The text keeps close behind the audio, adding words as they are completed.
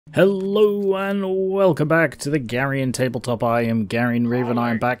Hello and welcome back to the Garian Tabletop. I am Garian Reeve and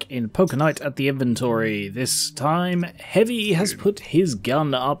I am back in Poker Night at the inventory. This time, Heavy has put his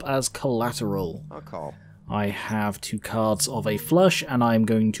gun up as collateral. I'll call. I have 2 cards of a flush and I am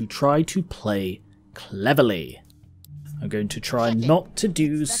going to try to play cleverly. I'm going to try not to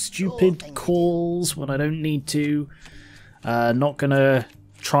do stupid calls when I don't need to. Not gonna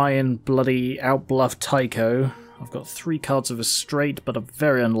try and bloody outbluff Tycho. I've got 3 cards of a straight, but I'm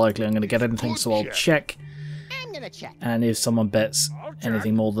very unlikely I'm going to get anything, so I'll check. I'm gonna check. And if someone bets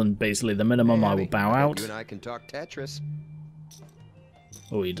anything more than basically the minimum, I will bow out. You and I can talk Tetris.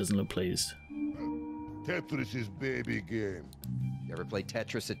 Oh, he doesn't look pleased. Tetris is baby game. You ever play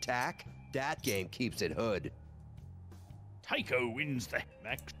Tetris Attack? That game keeps it hood. Tycho wins the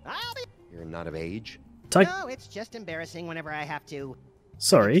next. You're not of age? No, it's just embarrassing whenever I have to.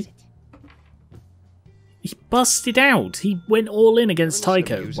 Sorry. Exit. He busted out. He went all in against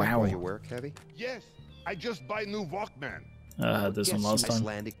Tycho. While Wow. you work, Heavy? Yes, I just buy new Walkman. I heard this one last time.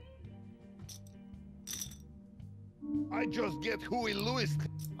 Icelandic. I just get Huey Lewis.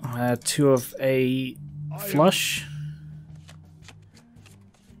 I had 2 of a flush.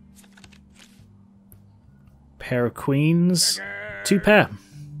 Pair of queens. 2 pair.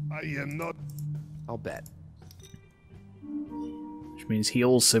 I am not. I'll bet. Which means he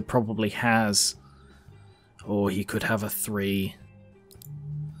also probably has... Oh, he could have a 3.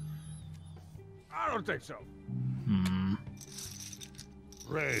 I don't think so.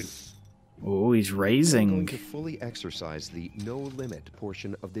 Raise. Oh, he's I'm raising. going to fully exercise the no limit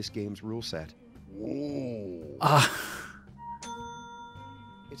portion of this game's rule set. Oh. Ah,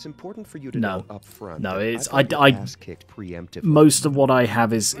 It's important for you to No. know up front. No, that it's- I've got I- your ass kicked preemptively. most of what I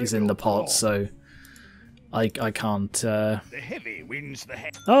have is in the pot, so I can't... The heavy wins the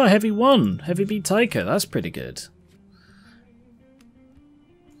head. Oh, Heavy won. Heavy beat Tycho. That's pretty good.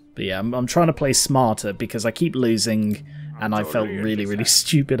 But yeah, I'm trying to play smarter because I keep losing, and I felt really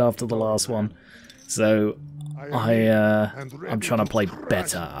stupid after the last one. So I'm trying to play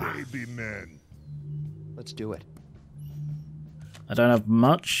better. Baby man. Let's do it. I don't have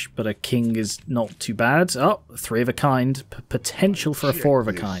much, but a king is not too bad. Oh, 3 of a kind. Potential for a 4 of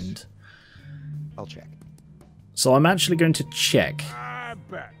a kind. I'll check. So I'm actually going to check. I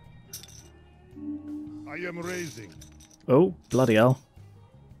bet. I am raising. Oh, bloody hell.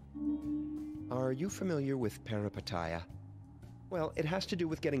 Are you familiar with peripatia? Well, it has to do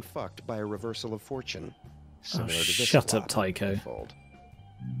with getting fucked by a reversal of fortune. Similar to this shut up, flop. Tycho. Fold.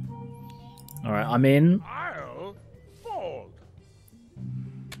 Alright, I'm in. I'll fold.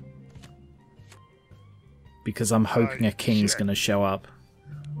 Because I'm hoping a king's going to show up.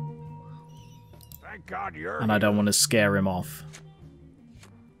 Thank God you're And I don't want to scare him off.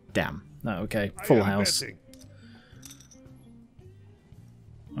 Damn. No, okay. Full house. Betting.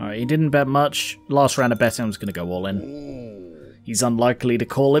 Alright, he didn't bet much. Last round of betting, I'm just going to go all in. Oh. He's unlikely to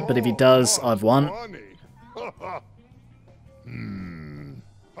call it, but if he does, I've won. Money.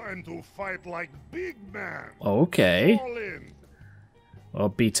 Time to fight like big man. Okay. All in. Well,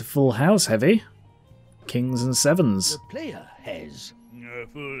 beat a full house, Heavy. Kings and 7s. The player has a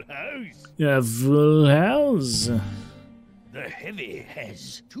full house. A full house. The heavy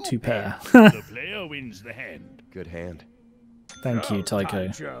has 2 pair. The player wins the hand. Good hand. Thank you, Tycho.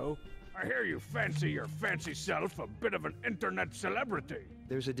 Joe, I hear you fancy your fancy self a bit of an internet celebrity.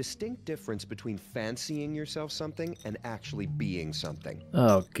 There's a distinct difference between fancying yourself something and actually being something.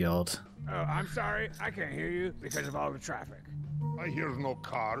 Oh, God. Oh, I'm sorry, I can't hear you because of all the traffic. I hear no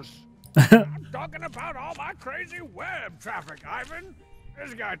cars. I'm talking about all my crazy web traffic, Ivan.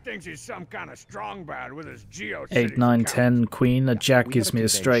 This guy thinks he's some kind of Strongbad with his Geo 8, 9, 10, queen. A jack We gives had me a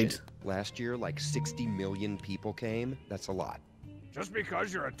convention. straight. Last year, like 60 million people came. That's a lot. Just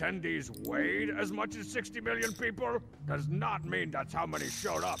because your attendees weighed as much as 60 million people does not mean that's how many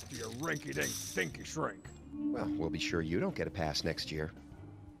showed up to your rinky-dink stinky shrink. Well, we'll be sure you don't get a pass next year.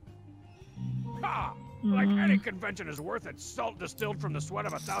 Ha! Like any convention is worth its salt distilled from the sweat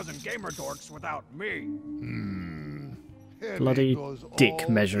of 1,000 gamer dorks without me. Heavy Bloody goes dick all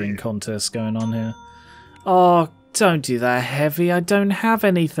measuring in. contest going on here. Oh, don't do that, Heavy. I don't have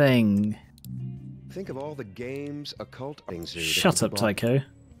anything. Think of all the games, occult things. Shut up, Tycho.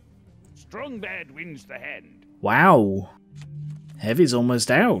 Strongbad wins the hand. Wow. Heavy's almost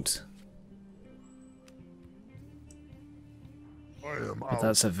out. I am But out.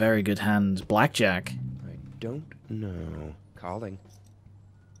 that's a very good hand. Blackjack. I don't know. Calling.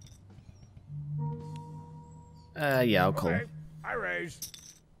 Yeah, I'll call. Okay, I raise.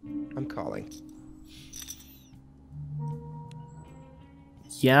 I'm calling.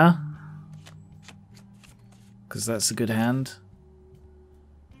 Yeah. Because that's a good hand.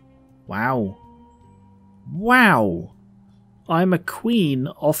 Wow. Wow! I'm a queen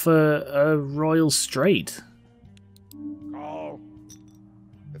off a royal straight. Call.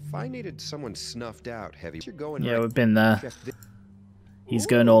 If I needed someone snuffed out, Heavy, you're going Yeah, right. we've been there. Check this. He's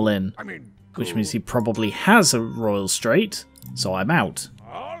going all in. I mean, Which means he probably has a royal straight, so I'm out.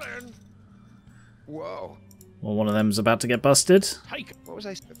 all in. Whoa. Well, one of them's about to get busted. Tycho. What was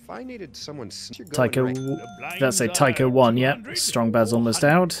I? If I needed someone, you're going Tycho, right. let's say Tycho won, yep. Strongbad's almost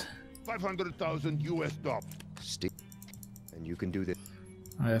out. 500,000 US dollars. Steve, and you can do this.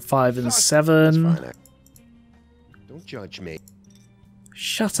 I have 5 and That's 7. fine. Don't judge me.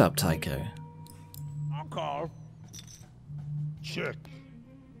 Shut up, Tycho. I'll call. Check.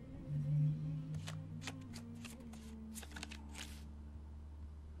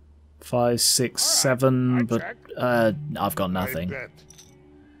 Five, 6, 7, I but checked. I've got I nothing. bet.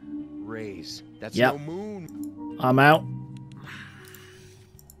 Raise. That's Yep. no moon. I'm out.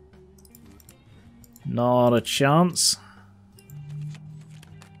 Not a chance.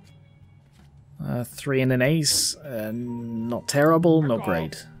 3 and an ace. Not terrible, not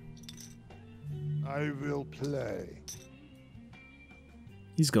great. I will play.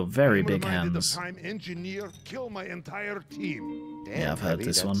 He's got very I'm big reminded hands. of time engineer kill my entire team. Damn, Yeah, I've heard Heavy,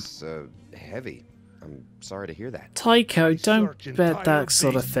 this one. that's, heavy. I'm sorry to hear that. Tycho, don't search bet entire that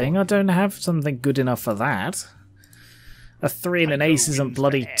sort of thing. I don't have something good enough for that. A 3 and an ace isn't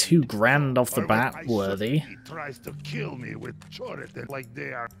bloody $2,000 off the Or when bat I worthy. He tries to kill me with Choritan like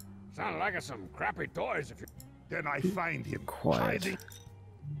they are. Sound like some crappy toys if you. Then I find him Quiet. hiding.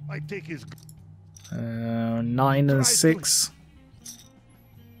 I take his. 9 and 6.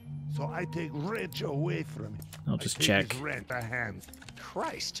 So I take Reg away from him. I'll I just take check. his rent a hand.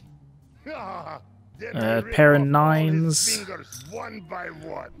 Christ. Then Uh, I rip pair of off all his nines. fingers one by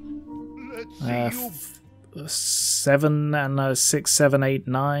one. Let's Uh, see you. 7 and 6, 7, 8,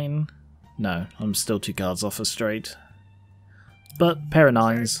 9. No, I'm still 2 cards off a straight. But pair of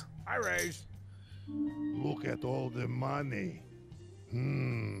 9s. I raise. Look at all the money. I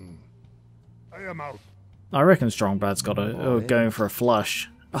am out. I reckon Strongbad's got a going for a flush.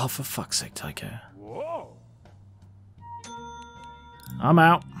 Oh, for fuck's sake, Tycho. Whoa. I'm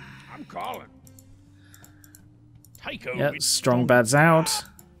out. I'm calling. Tycho. Yep, Strongbad's out.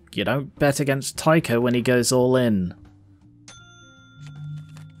 You don't bet against Tycho when he goes all in.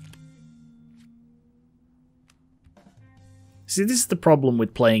 See, this is the problem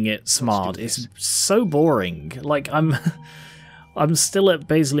with playing it smart. It's so boring. Like, I'm still at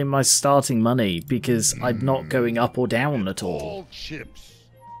basically my starting money because I'm not going up or down at all. All chips.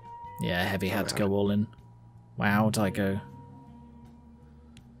 Yeah, Heavy had to go all in. Wow, Tycho.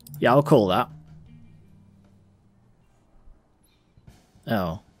 Yeah, I'll call that.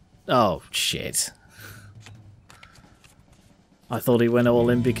 Oh. Oh, shit. I thought he went all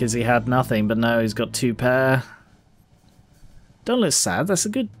in because he had nothing, but no, he's got 2 pair. Don't look sad, that's a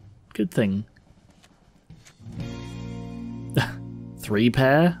good thing. 3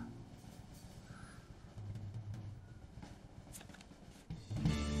 pair?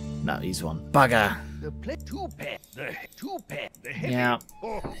 No, he's won. Bugger! The play 2 pair. The 2 pair. The heavy. Yeah,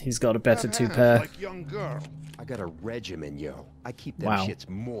 Oh, he's got a better that 2 hand's pair. like young girl. I got a regimen, yo. I keep them Wow. shits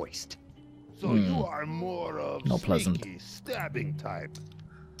moist. So you are more of Not pleasant. sneaky, stabbing type.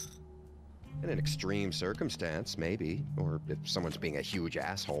 In an extreme circumstance, maybe. Or if someone's being a huge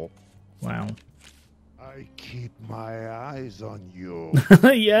asshole. Wow. I keep my eyes on you.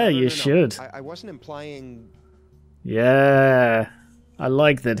 Yeah, No, you no. should. I wasn't implying... Yeah. I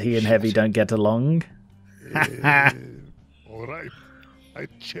like that he and Heavy don't get along. All right, I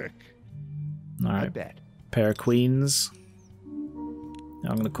check. I Alright, bet. pair of queens.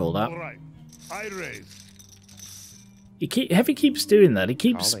 I'm gonna call that. All right, I raise. Heavy keeps doing that. He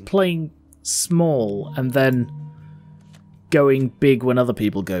keeps Calling. playing small and then going big when other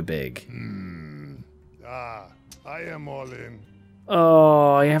people go big. I am all in.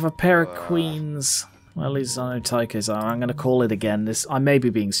 Oh, I have a pair of queens. Well, at least I know Tycho's are. I'm gonna call it again. I may be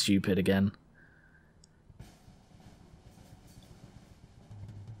being stupid again.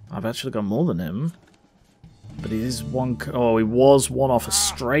 I've actually got more than him. But he is one... Oh, he was 1 off a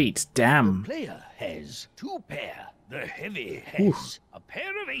straight. Damn. Player has 2 pair. The heavy has a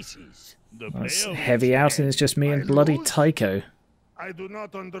pair of aces. The That's player Heavy out and it's just me and bloody Tycho. I do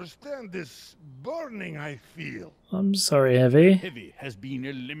not understand this burning I feel. I'm sorry, Heavy. heavy has been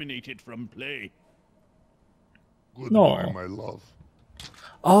eliminated from play. Goodbye, No. my love.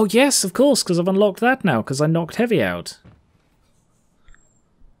 Oh, yes, of course, because I've unlocked that now, because I knocked Heavy out.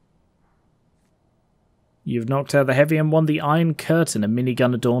 You've knocked out the Heavy and won the Iron Curtain, a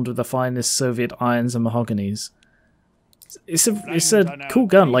minigun adorned with the finest Soviet irons and mahoganies. It's a cool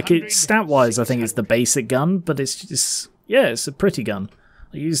gun. Like, it's stat-wise, I think it's the basic gun, but it's just, yeah, it's a pretty gun.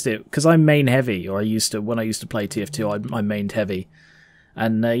 I used it because I'm main heavy, or when I used to play TF2, I mained heavy,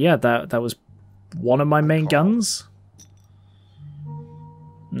 and yeah, that was one of my main guns.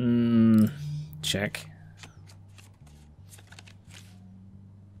 Check.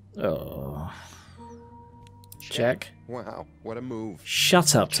 Oh. Check. Wow, what a move.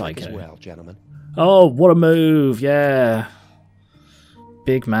 Shut up, Check as Tycho. well, gentlemen. Oh, what a move, yeah.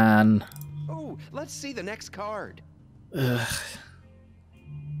 Big man. Oh, let's see the next card. Ugh.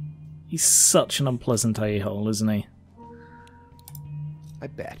 He's such an unpleasant a-hole, isn't he? I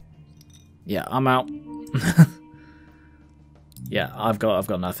bet. Yeah, I'm out. Yeah, I've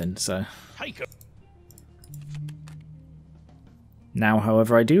got nothing, so. Tycho. Now,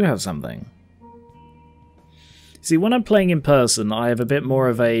 however, I do have something. See, when I'm playing in person, I have a bit more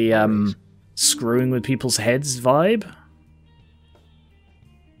of a screwing with people's heads vibe.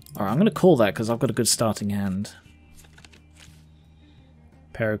 Alright, I'm going to call that because I've got a good starting hand.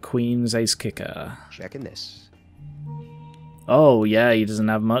 Pair of queens, ace kicker. Checking this. Oh, yeah, he doesn't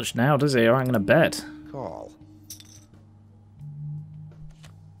have much now, does he? Alright, I'm going to bet. Call.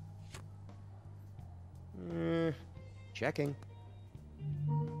 Checking.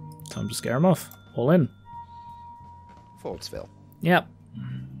 Time to scare him off. All in. Foldsville. Yep.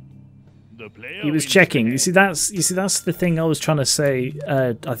 The player He was wins checking. the You see, that's the thing I was trying to say.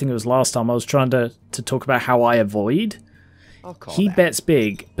 I think it was last time I was trying to talk about how I avoid. I'll call He that. bets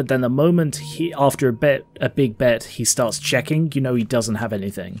big, but then the moment after a big bet, he starts checking. You know he doesn't have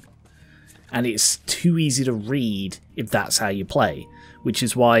anything, and it's too easy to read if that's how you play. Which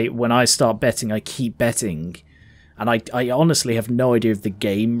is why when I start betting, I keep betting, and I honestly have no idea if the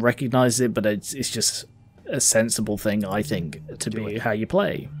game recognizes it, but it's just a sensible thing, I think, to be how you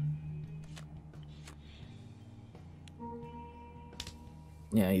play.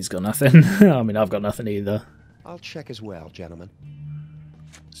 Yeah, he's got nothing. I mean, I've got nothing either. I'll check as well, gentlemen.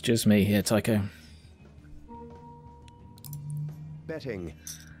 It's just me here, Tycho. Betting.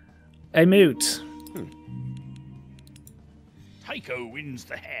 A moot. Tycho wins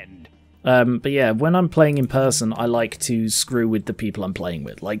the hand. But yeah, when I'm playing in person, I like to screw with the people I'm playing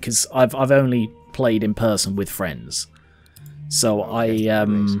with. Like, because I've only played in person with friends, so Okay, I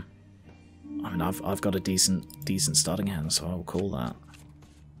mean, I've got a decent starting hand, so I'll call that.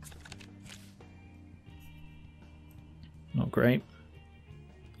 Not great.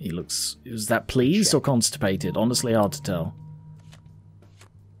 He looks... Is that pleased or constipated? Honestly, hard to tell.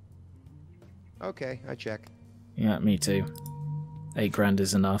 Okay, I check. Yeah, me too. 8 grand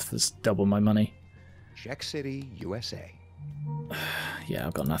is enough. That's double my money. Check City, USA. Yeah,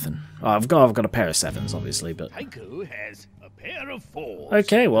 I've got nothing. Oh, I've got a pair of 7s, obviously, but... Tycho has a pair of 4s.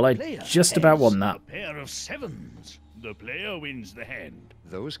 Okay, well, I Player just about has won that. A pair of 7s. The player wins the hand.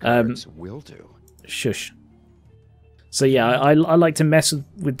 Those cards will do. Shush. So yeah, I like to mess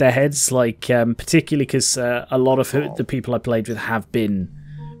with their heads, like particularly because a lot of the people I played with have been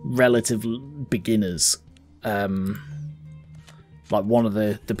relative beginners. Like one of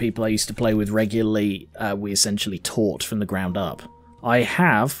the people I used to play with regularly, we essentially taught from the ground up. I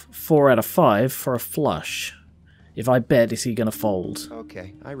have 4 out of 5 for a flush. If I bet, is he going to fold?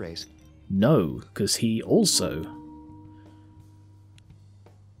 Okay, I raise. No, because he also...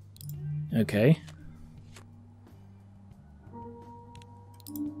 Okay.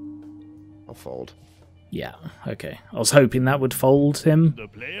 I'll fold. Yeah, okay. I was hoping that would fold him, The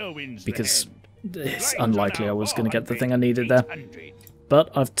player wins because the hand. it's unlikely I was going to get the thing I needed there. 800.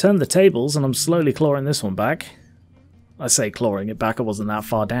 But I've turned the tables, and I'm slowly clawing this one back. I say clawing it back, I wasn't that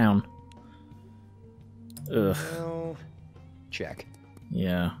far down. Ugh, Well, check.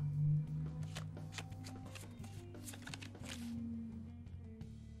 yeah.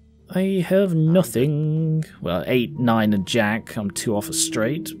 I have nothing. Well, 8, 9 and jack. I'm 2 off a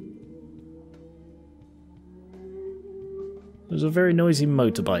straight. There's a very noisy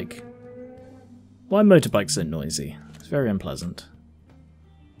motorbike. Why are motorbikes so noisy? It's very unpleasant.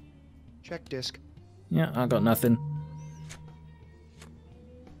 Check disc. Yeah, I got nothing.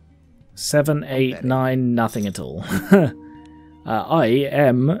 7, 8, 9, nothing at all. I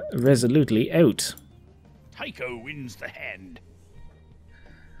am resolutely out. Tycho wins the hand.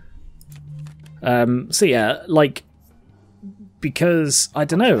 So yeah, like, because I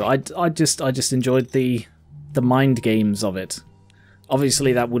don't know, I just enjoyed the mind games of it.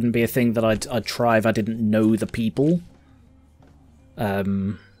 Obviously, that wouldn't be a thing that I'd try if I didn't know the people.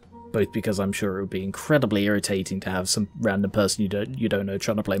 Both because I'm sure it would be incredibly irritating to have some random person you don't know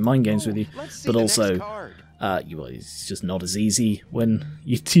trying to play mind games with you, but also, it's just not as easy when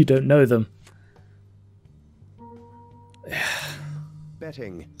you don't know them.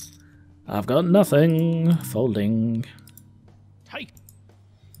 betting. I've got nothing. Folding. Tycho.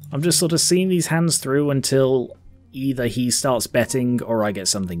 I'm just sort of seeing these hands through until either he starts betting or I get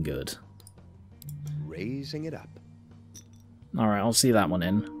something good. Raising it up. Alright, I'll see that one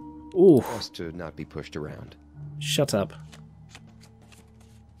in. Ooh, Best to not be pushed around. shut up.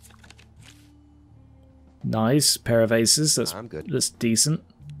 Nice, pair of aces. I'm good. That's decent.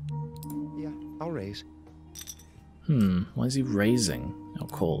 Yeah, I'll raise. Why is he raising? I'll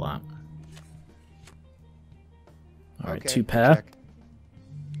call that. Alright, Okay, two pair. check.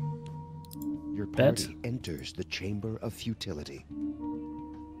 Your Bet. party enters the chamber of futility.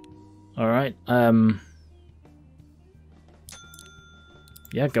 Alright,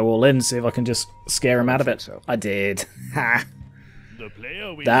 yeah, go all in, see if I can just scare him out of it. So. I did. Ha! The player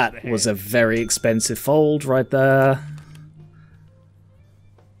wins the That was a hand. very expensive fold right there.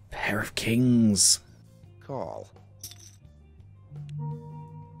 Pair of kings. Call.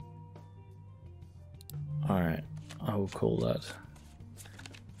 Alright, I will call that.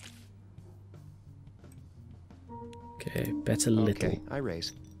 Okay, bet a little. Okay, I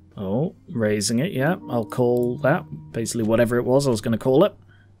raise. Oh, raising it, yeah. I'll call that. Basically whatever it was, I was going to call it.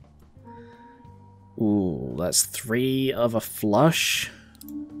 Ooh, that's 3 of a flush.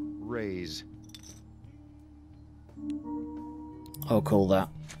 Raise. I'll call that.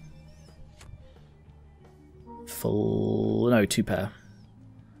 Full... no, 2 pair.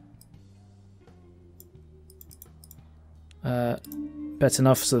 Bet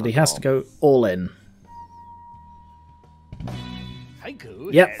enough so that he has to go all in. Tycho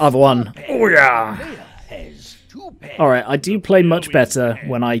Yep, has I've won. one pair. Oh yeah! Player has 2 pairs. Alright, I do play much better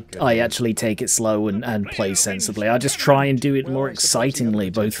when I actually take it slow and play sensibly. I just try and do it more I suppose the other excitingly,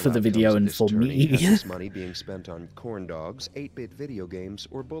 both for the potential video outcomes of and this for tourney me. have this money being spent on corn dogs, 8-bit video games,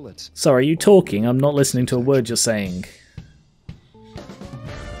 or bullets. Sorry, are you talking? I'm not listening to a word you're saying.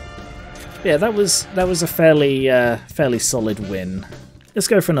 Yeah, that was a fairly solid win. Let's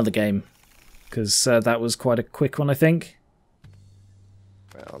go for another game, because that was quite a quick one, I think.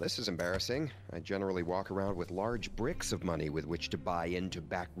 Well, this is embarrassing. I generally walk around with large bricks of money with which to buy into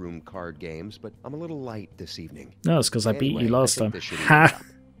backroom card games, but I'm a little light this evening. No, it's because I beat Anyway, you last I time. think this should even Ha! up.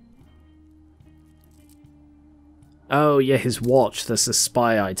 Oh, yeah, his watch. That's a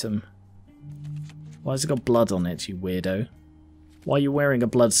spy item. Why has it got blood on it, you weirdo? Why are you wearing a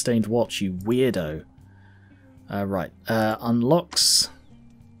blood-stained watch, you weirdo? Right. Unlocks.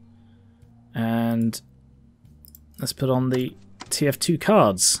 And let's put on the TF2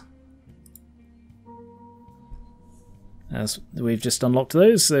 cards. As we've just unlocked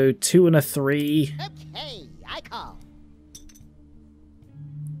those, so 2 and a 3. Okay, I call.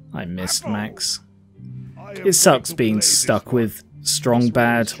 I missed Max. I am It sucks going to being play this stuck one. with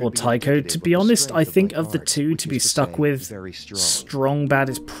Strongbad or Tycho. To be honest, I think of the two to be stuck with, Very strong. Strongbad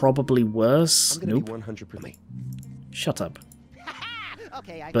is probably worse. I'm gonna Nope. be 100%. Shut up.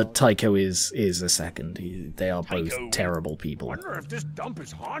 Okay, I But call. Tycho is a second. They are both Tycho. terrible people. Wonder if this dump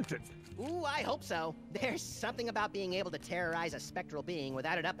is haunted. Ooh, I hope so. There's something about being able to terrorize a spectral being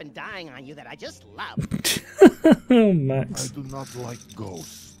without it up and dying on you that I just love. Oh, I Max. do not like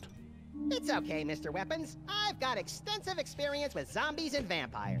ghosts. It's okay, Mr. Weapons. I've got extensive experience with zombies and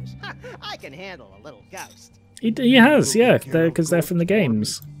vampires. I can handle a little ghost. He has, yeah, because they're from the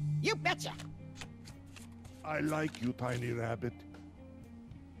games. You betcha. I like you, tiny rabbit.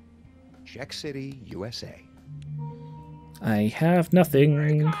 Check City, USA. I have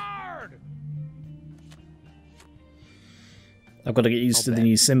nothing. Card! I've got to get used I'll to the bet.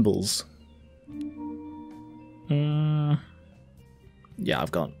 new symbols. Yeah,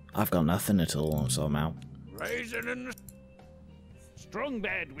 I've got nothing at all, so I'm out. Raisin in the...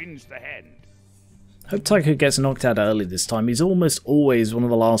 Strongbad wins the hand. Hope Tycho gets knocked out early this time. He's almost always one of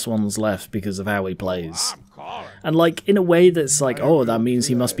the last ones left because of how he plays. I'm calling. And like in a way that's like, oh, that means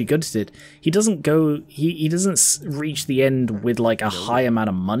he must be good at it. He doesn't go. He doesn't reach the end with like a high amount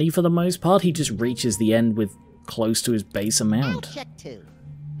of money for the most part. He just reaches the end with close to his base I'll amount. check too.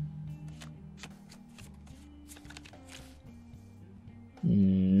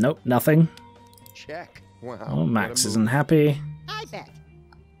 Nope, nothing. Check. Wow. Oh, what a Max move. isn't happy. I bet.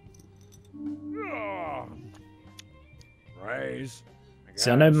 Oh. Raise.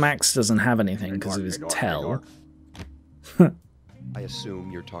 See, I know guess. Max doesn't have anything because of his Big door, tell. I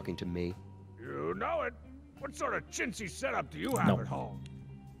assume you're talking to me. You know it. What sort of chintzy setup do you have No. at home?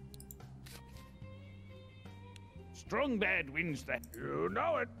 Strongbad wins the... You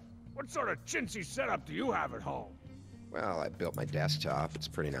know it. What sort of chintzy setup do you have at home? Well, I built my desktop. It's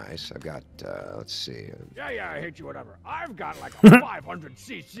pretty nice. I've got, let's see. Yeah, I hate you, whatever. I've got like a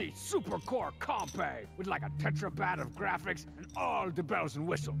 500cc super core compay with like a tetrabad of graphics and all the bells and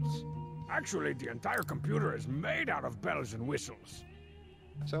whistles. Actually, the entire computer is made out of bells and whistles.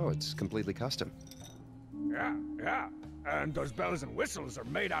 So it's completely custom. Yeah. And those bells and whistles are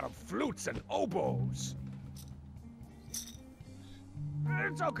made out of flutes and oboes.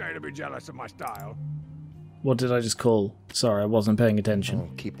 It's okay to be jealous of my style. What did I just call? Sorry, I wasn't paying attention.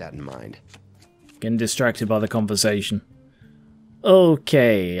 I'll keep that in mind. Getting distracted by the conversation.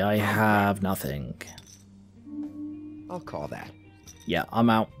 Okay, I have nothing. I'll call that. Yeah, I'm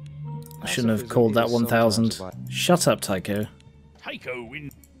out. I shouldn't have called that 1,000. Shut up, Tycho. Tycho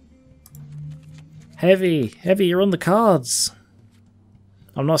wins. Heavy, you're on the cards.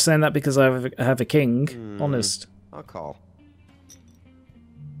 I'm not saying that because I have a king. Honest. I'll call.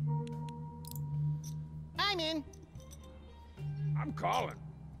 I'm in. I'm calling.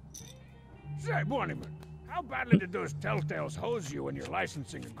 Say, Bonnyman, how badly did those Telltales hose you in your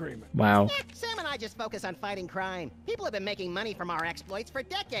licensing agreement? Wow. Sam and I just focus on fighting crime. People have been making money from our exploits for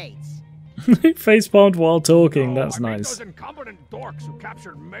decades. Facepalmed while talking, that's I mean nice. those incompetent dorks who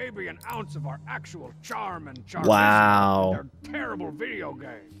captured maybe an ounce of our actual charm and charm. Wow. Their terrible video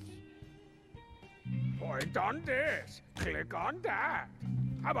games. Point on this, click on that.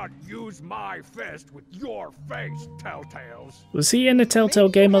 How about use my fist with your face, Telltales? Was he in a Telltale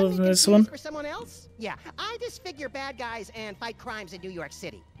Maybe game you other have than me this one? confused for someone else? Yeah, I disfigure bad guys and fight crimes in New York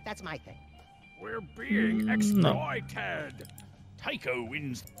City. That's my thing. We're being No. exploited. Tycho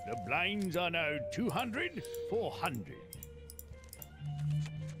wins. The blinds are now 200, 400.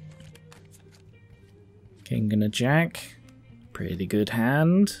 King and a jack. Pretty good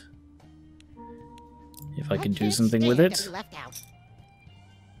hand. If I can do something with it. Left out.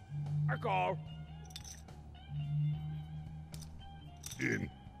 I call. In.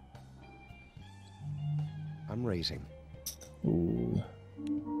 I'm raising. Ooh.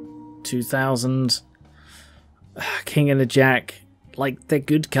 2,000. King and a jack. Like, they're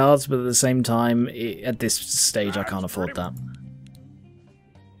good cards, but at the same time, at this stage, I can't afford that.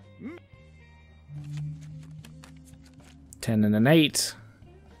 Ten and an 8.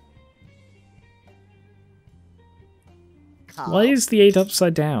 Why is the 8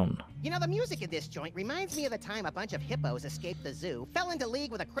 upside down? You know, the music in this joint reminds me of the time a bunch of hippos escaped the zoo, fell into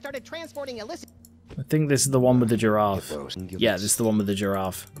league with started transporting illicit. I think this is the one with the giraffe. Hippos and Yeah, this is the one with the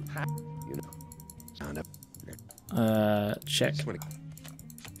giraffe. You know, sound up. Check. Just wanna-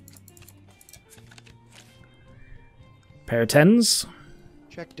 Pair of 10s.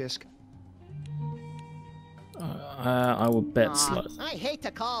 Check disc. I will bet Aw, slow. I hate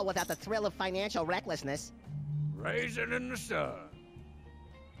to call without the thrill of financial recklessness. Raisin in the sun.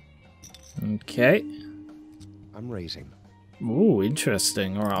 Okay. I'm raising. Ooh,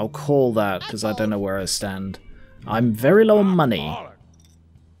 interesting. Alright, I'll call that because I don't know where I stand. I'm very low on money. Calling.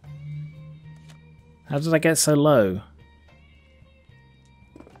 How did I get so low?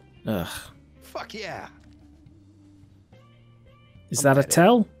 Ugh. Fuck yeah. Is that a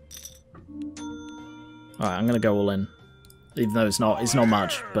tell? Alright, I'm gonna go all in. Even though it's not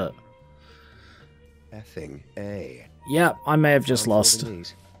much, but... Effing A. Yeah, I may have just I'm lost. folding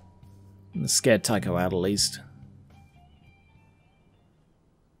these. Scared Tycho out at least.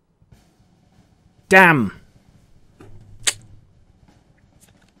 Damn!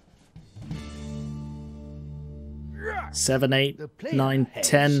 Yeah. 7, 8, The player 9, has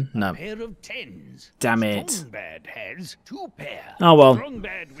 10. a No. pair of 10s. Damn it. Strongbad has 2 pair. Oh well.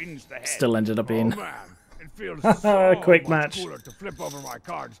 Strongbad wins the head. Still ended up Oh being... man, it feels so Quick much match. cooler to flip over my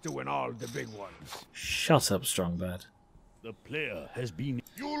cards to win all the big ones. Shut up, Strongbad. The player has been...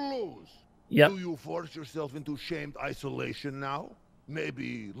 You lose. Yep. Do you force yourself into shamed isolation now?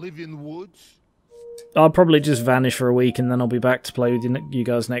 Maybe live in woods? I'll probably just vanish for a week and then I'll be back to play with you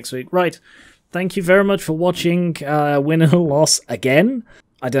guys next week. Right. Thank you very much for watching. Win and loss again.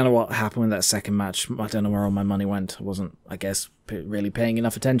 I don't know what happened with that second match. I don't know where all my money went. I wasn't, I guess, really paying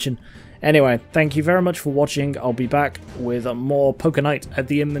enough attention. Anyway, thank you very much for watching. I'll be back with more Poker Night at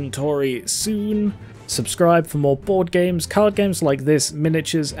the inventory soon. Subscribe for more board games, card games like this,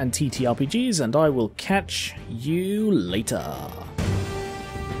 miniatures, and TTRPGs, and I will catch you later.